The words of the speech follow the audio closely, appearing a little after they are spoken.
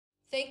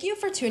Thank you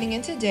for tuning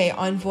in today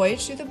on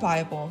Voyage Through the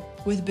Bible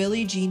with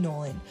Billy G.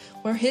 Nolan,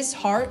 where his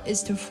heart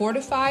is to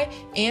fortify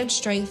and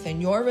strengthen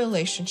your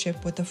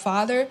relationship with the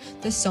Father,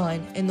 the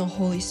Son, and the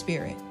Holy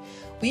Spirit.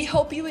 We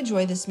hope you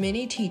enjoy this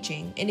mini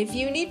teaching, and if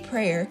you need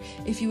prayer,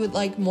 if you would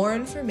like more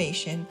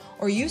information,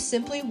 or you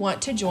simply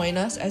want to join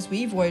us as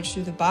we voyage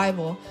through the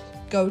Bible,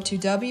 go to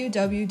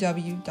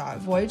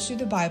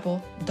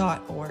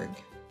www.voyagethroughthebible.org.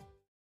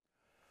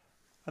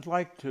 I'd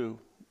like to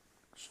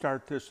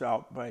start this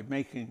out by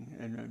making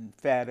an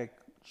emphatic,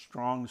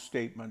 strong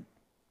statement.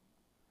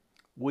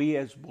 We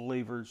as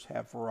believers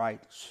have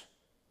rights.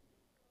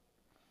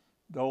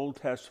 The Old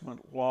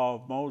Testament law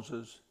of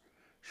Moses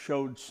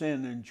showed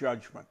sin and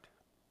judgment.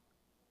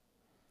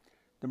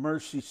 The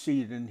mercy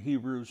seat in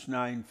Hebrews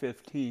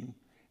 9:15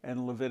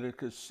 and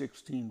Leviticus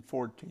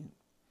 16:14.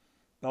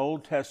 The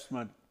Old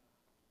Testament,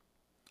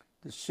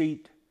 the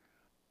seat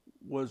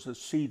was a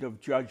seat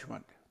of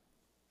judgment.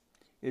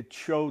 It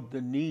showed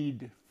the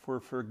need for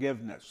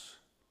forgiveness.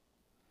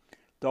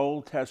 The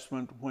Old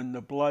Testament, when the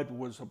blood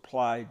was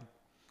applied,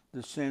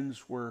 the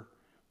sins were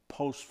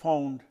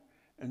postponed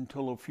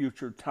until a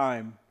future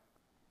time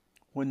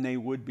when they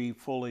would be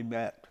fully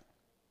met.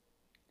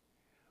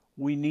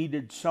 We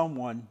needed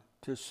someone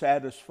to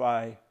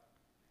satisfy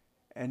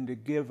and to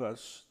give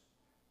us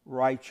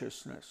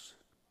righteousness,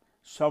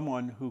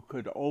 someone who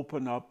could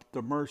open up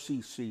the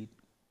mercy seat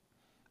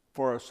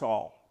for us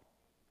all.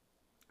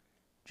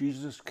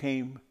 Jesus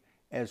came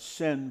as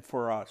sin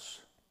for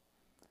us.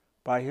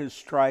 By his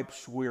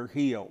stripes we're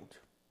healed.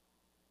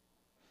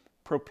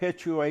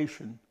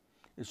 Propitiation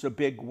is a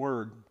big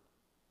word.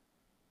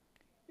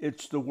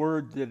 It's the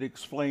word that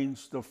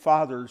explains the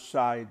Father's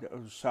side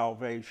of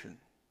salvation.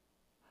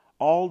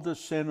 All the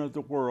sin of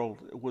the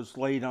world was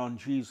laid on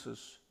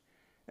Jesus,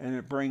 and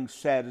it brings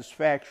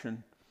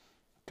satisfaction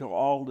to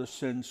all the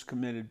sins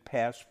committed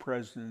past,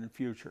 present, and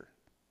future.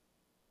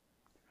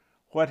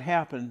 What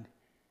happened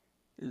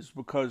is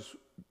because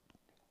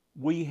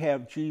we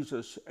have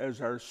Jesus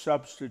as our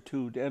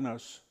substitute in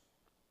us.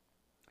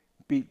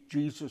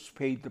 Jesus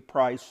paid the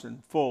price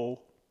in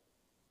full.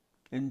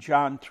 In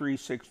John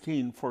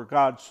 3:16, for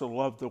God so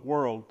loved the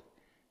world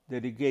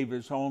that he gave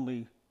his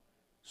only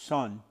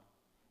Son,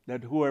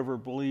 that whoever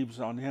believes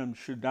on him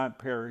should not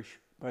perish,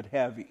 but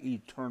have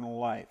eternal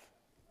life.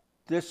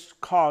 This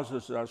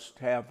causes us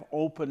to have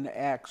open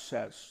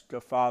access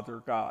to Father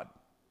God.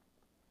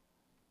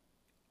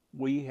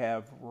 We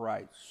have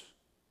rights.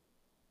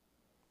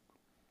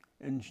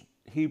 In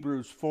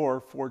Hebrews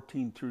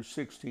 4:14 through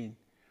 16,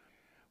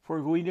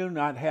 for we do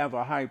not have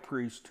a high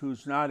priest who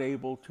is not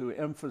able to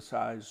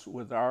emphasize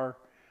with our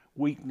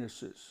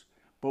weaknesses,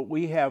 but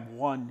we have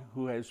one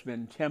who has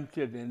been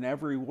tempted in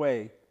every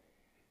way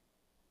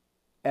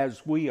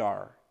as we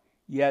are,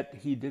 yet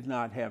he did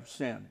not have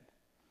sin.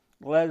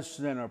 Let us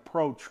then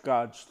approach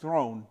God's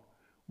throne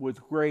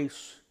with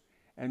grace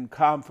and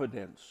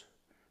confidence,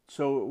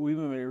 so that we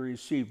may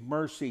receive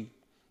mercy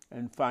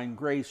and find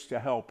grace to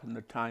help in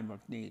the time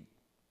of need.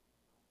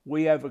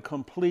 We have a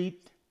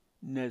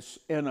completeness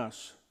in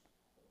us.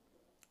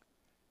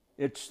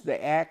 It's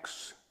the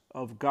acts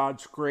of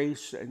God's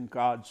grace and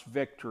God's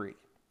victory.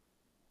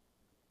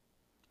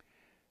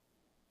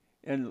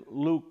 In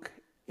Luke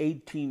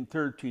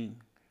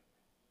 18:13,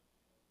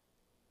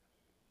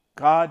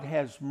 God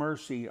has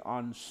mercy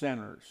on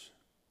sinners.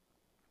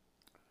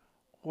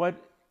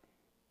 What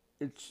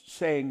it's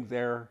saying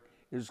there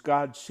is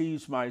God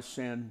sees my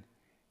sin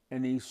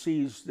and he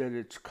sees that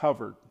it's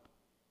covered.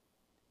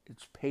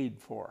 It's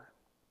paid for.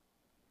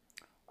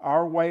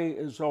 Our way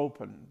is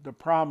open. The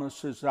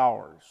promise is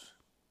ours.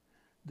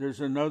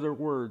 There's another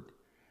word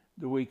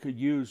that we could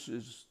use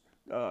is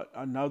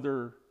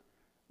another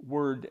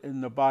word in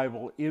the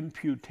Bible,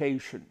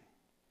 imputation.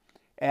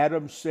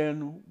 Adam's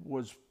sin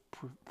was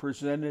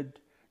presented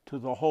to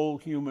the whole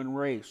human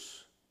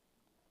race.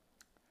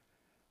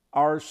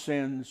 Our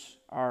sins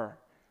are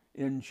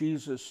in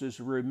Jesus is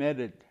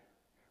remitted,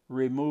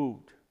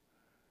 removed.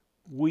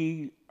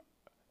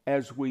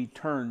 As we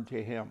turn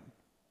to him.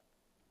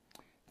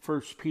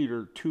 1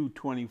 Peter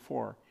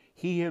 2:24,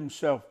 he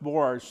himself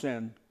bore our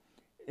sin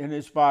in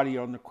his body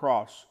on the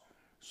cross,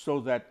 so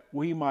that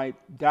we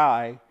might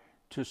die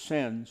to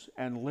sins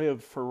and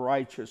live for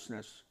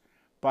righteousness.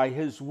 By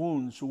his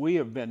wounds we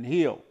have been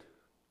healed.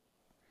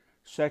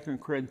 2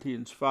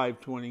 Corinthians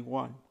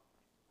 5:21.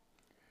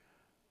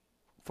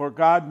 For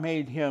God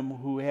made him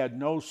who had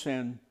no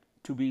sin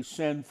to be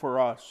sin for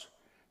us,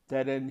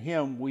 that in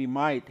him we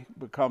might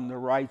become the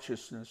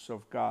righteousness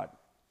of God.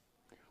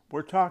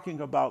 We're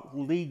talking about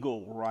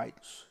legal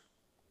rights.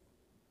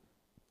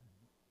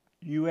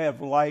 You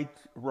have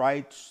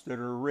rights that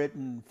are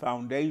written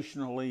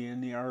foundationally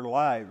in our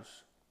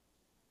lives.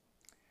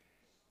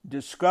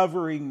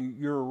 Discovering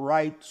your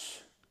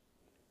rights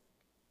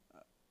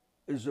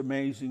is an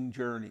amazing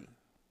journey.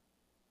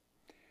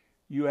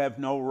 You have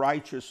no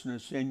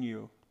righteousness in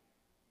you.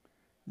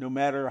 No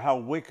matter how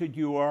wicked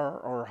you are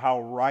or how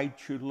right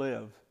you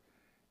live,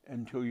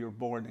 until you're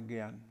born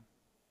again.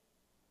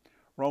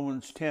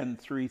 Romans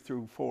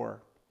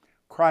 10:3-4.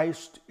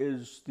 Christ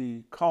is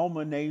the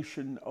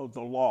culmination of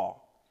the law,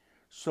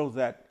 so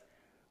that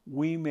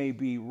we may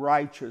be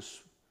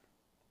righteous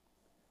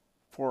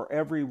for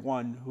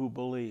everyone who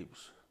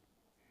believes.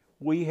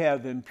 We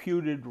have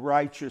imputed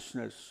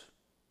righteousness.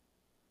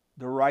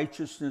 The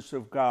righteousness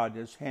of God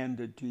is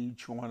handed to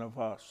each one of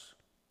us.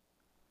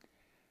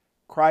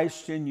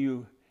 Christ in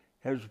you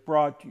has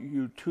brought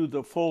you to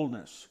the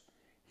fullness.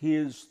 He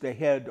is the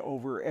head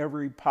over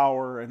every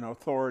power and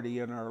authority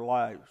in our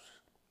lives.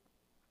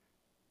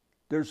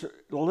 There's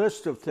a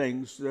list of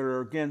things that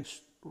are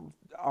against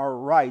our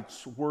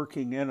rights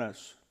working in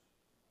us.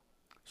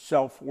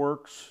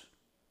 Self-works,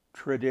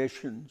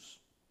 traditions,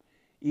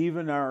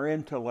 even our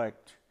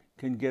intellect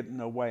can get in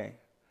the way.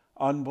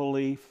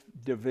 Unbelief,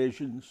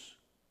 divisions,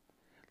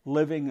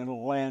 living in a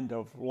land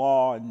of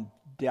law and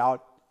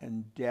doubt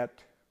and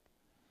debt.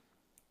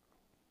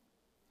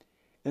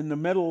 In the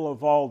middle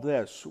of all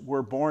this,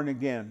 we're born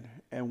again,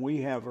 and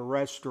we have a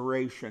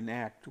restoration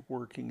act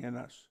working in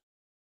us.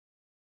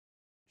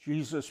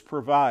 Jesus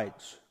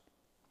provides.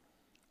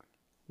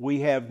 We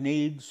have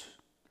needs.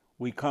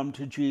 We come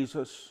to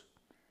Jesus.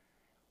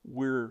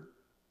 We're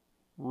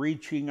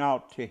reaching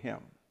out to him.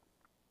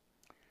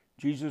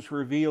 Jesus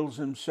reveals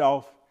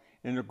himself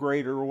in a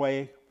greater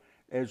way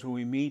as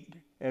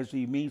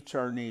he meets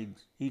our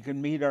needs. He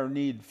can meet our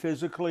need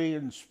physically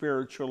and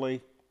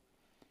spiritually.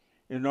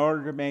 In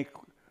order to make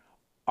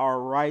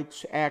our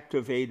rights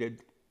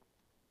activated,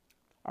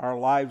 our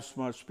lives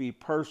must be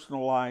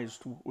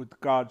personalized with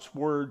God's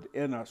Word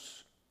in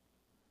us.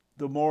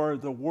 The more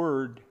the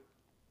Word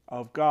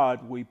of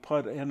God we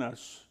put in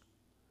us,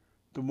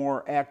 the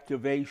more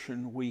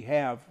activation we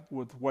have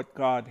with what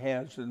God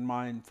has in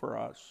mind for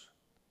us.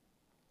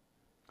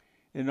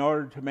 In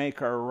order to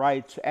make our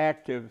rights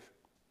active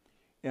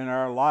in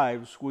our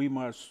lives, we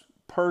must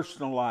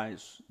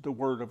personalize the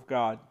Word of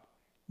God.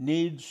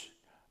 Needs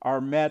are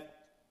met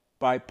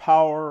by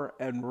power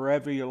and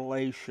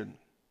revelation.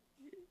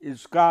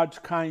 Is God's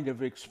kind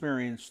of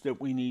experience that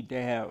we need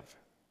to have.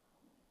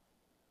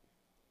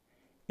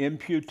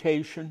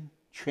 Imputation,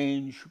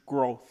 change,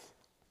 growth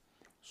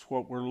is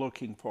what we're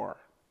looking for.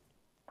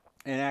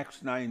 In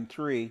Acts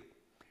 9:3,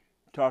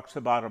 talks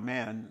about a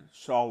man,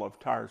 Saul of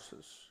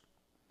Tarsus.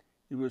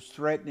 He was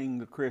threatening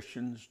the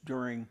Christians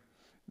during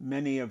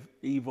many of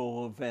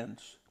evil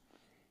events.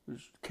 He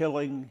was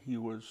killing, he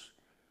was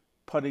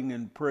putting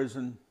in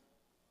prison.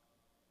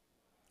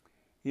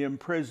 He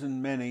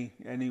imprisoned many,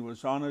 and he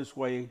was on his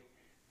way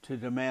to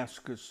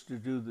Damascus to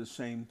do the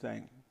same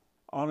thing.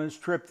 On his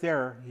trip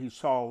there, he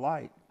saw a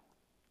light.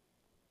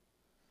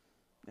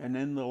 And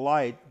in the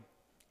light,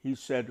 he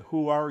said,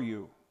 "Who are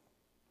you?"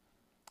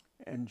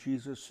 And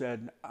Jesus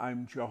said,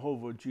 "I'm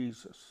Jehovah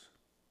Jesus."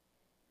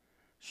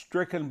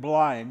 Stricken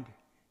blind,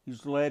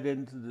 he's led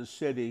into the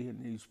city,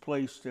 and he's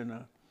placed in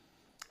a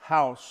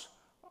house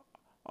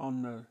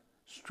on the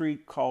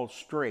street called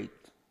Straight.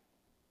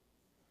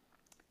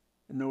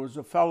 And there was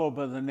a fellow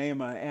by the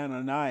name of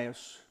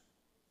Ananias,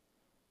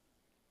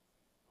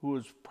 who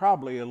was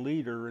probably a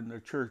leader in the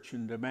church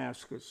in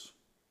Damascus.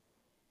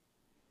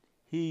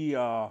 He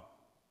had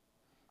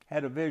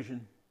a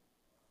vision,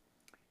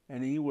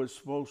 and he was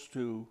supposed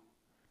to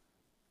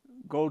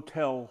go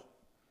tell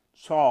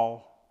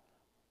Saul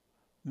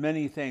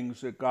many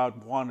things that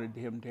God wanted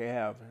him to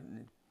have.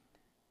 And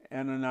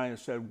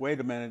Ananias said,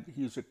 "Wait a minute,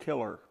 he's a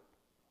killer."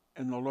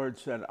 And the Lord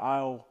said,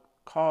 "I'll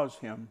cause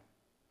him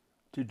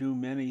to do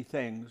many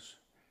things,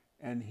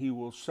 and he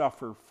will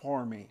suffer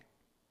for me."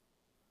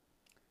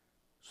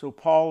 So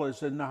Paul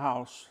is in the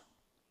house.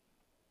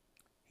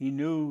 He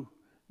knew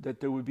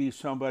that there would be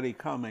somebody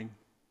coming.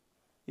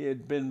 He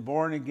had been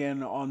born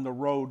again on the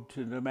road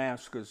to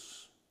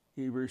Damascus.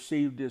 He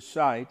received his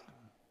sight,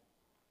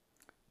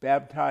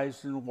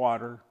 baptized in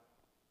water,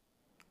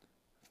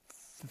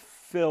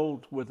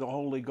 filled with the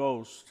Holy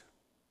Ghost.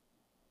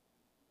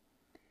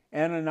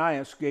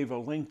 Ananias gave a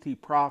lengthy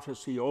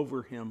prophecy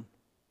over him,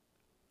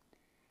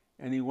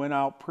 and he went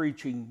out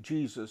preaching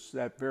Jesus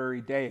that very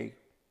day.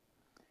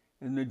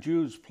 And the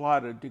Jews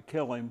plotted to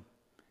kill him,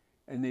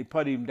 and they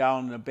put him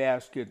down in a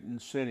basket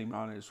and sent him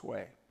on his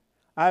way.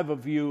 I have a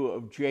view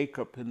of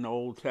Jacob in the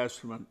Old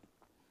Testament.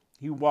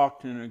 He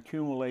walked an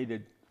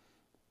accumulated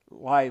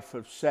life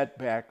of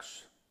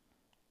setbacks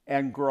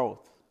and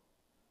growth.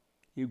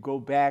 You go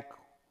back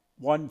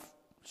one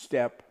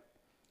step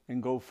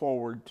and go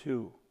forward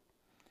two.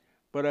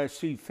 But I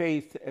see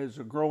faith as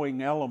a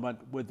growing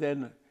element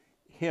within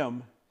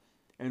him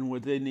and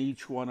within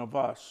each one of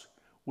us.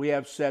 We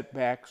have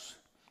setbacks,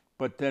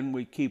 but then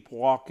we keep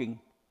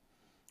walking.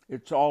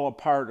 It's all a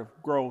part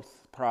of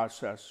growth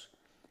process.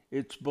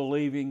 It's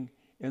believing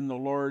in the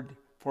Lord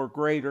for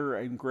greater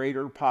and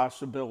greater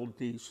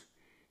possibilities.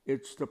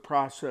 It's the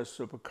process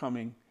of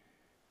becoming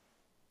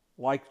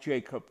like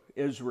Jacob,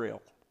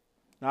 Israel,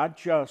 not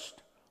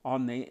just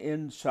on the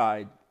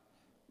inside,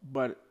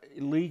 but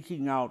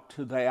leaking out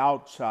to the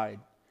outside.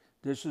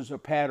 This is a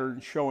pattern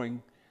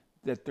showing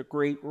that the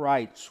great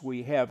rights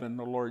we have in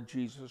the Lord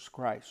Jesus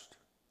Christ.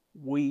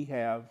 We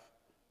have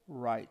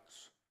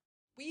rights.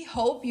 We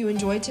hope you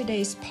enjoyed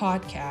today's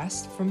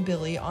podcast from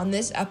Billy on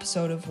this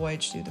episode of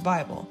Voyage Through the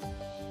Bible.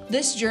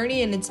 This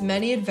journey and its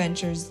many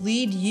adventures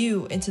lead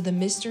you into the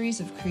mysteries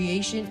of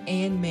creation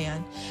and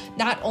man,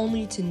 not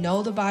only to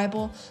know the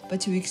Bible, but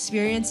to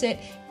experience it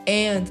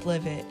and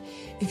live it.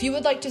 If you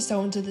would like to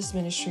sow into this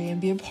ministry and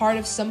be a part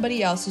of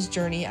somebody else's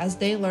journey as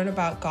they learn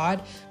about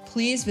God,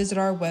 please visit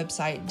our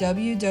website,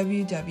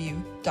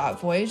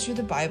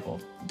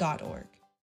 www.voyagethroughthebible.org.